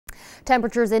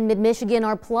Temperatures in mid-Michigan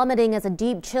are plummeting as a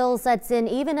deep chill sets in,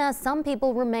 even as some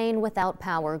people remain without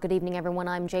power. Good evening, everyone.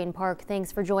 I'm Jane Park.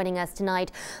 Thanks for joining us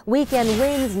tonight. Weekend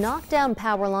winds knocked down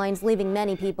power lines, leaving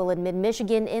many people in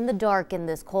mid-Michigan in the dark in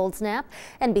this cold snap.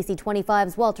 NBC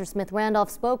 25's Walter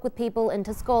Smith-Randolph spoke with people in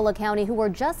Tuscola County who are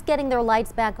just getting their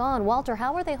lights back on. Walter,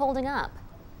 how are they holding up?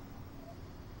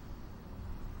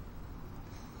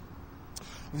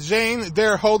 Jane,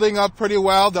 they're holding up pretty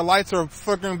well. The lights are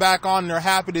flickering back on, and they're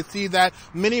happy to see that.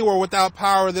 Many were without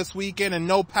power this weekend, and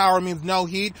no power means no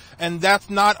heat, and that's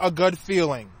not a good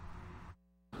feeling.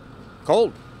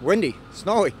 Cold, windy,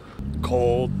 snowy.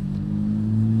 Cold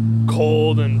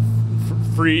and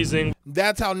freezing.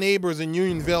 That's how neighbors in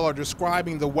Unionville are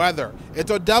describing the weather.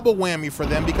 It's a double whammy for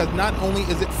them because not only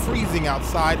is it freezing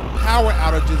outside, power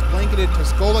outages blanketed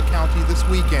Tuscola County this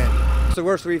weekend. It's the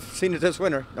worst we've seen it this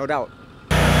winter, no doubt.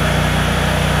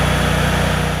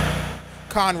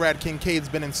 Conrad Kincaid's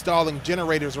been installing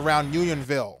generators around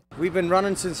Unionville. We've been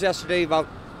running since yesterday about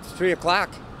 3 o'clock,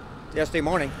 yesterday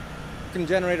morning. Getting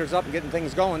generators up and getting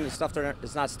things going. The stuff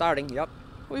is not starting, yep.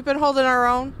 We've been holding our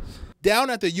own. Down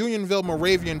at the Unionville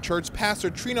Moravian Church, Pastor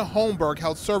Trina Holmberg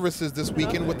held services this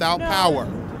weekend without power.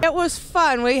 It was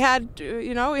fun. We had,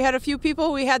 we had a few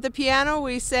people. We had the piano,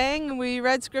 we sang, we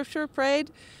read scripture,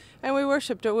 prayed, and we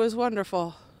worshiped. It was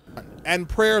wonderful. And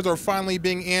prayers are finally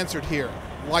being answered here.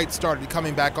 Lights started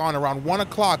coming back on around 1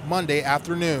 o'clock Monday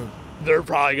afternoon. They're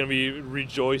probably going to be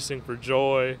rejoicing for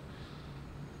joy,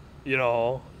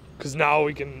 because now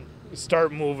we can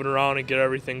start moving around and get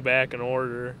everything back in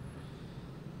order.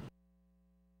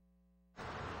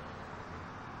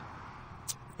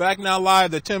 Back now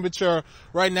live, the temperature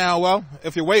right now, well,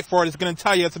 if you wait for it, it's going to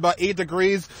tell you it's about 8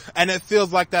 degrees, and it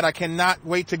feels like that. I cannot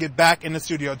wait to get back in the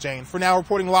studio, Jane. For now,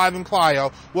 reporting live in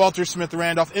Clio, Walter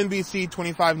Smith-Randolph, NBC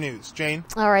 25 News. Jane?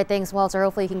 All right, thanks, Walter.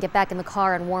 Hopefully you can get back in the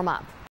car and warm up.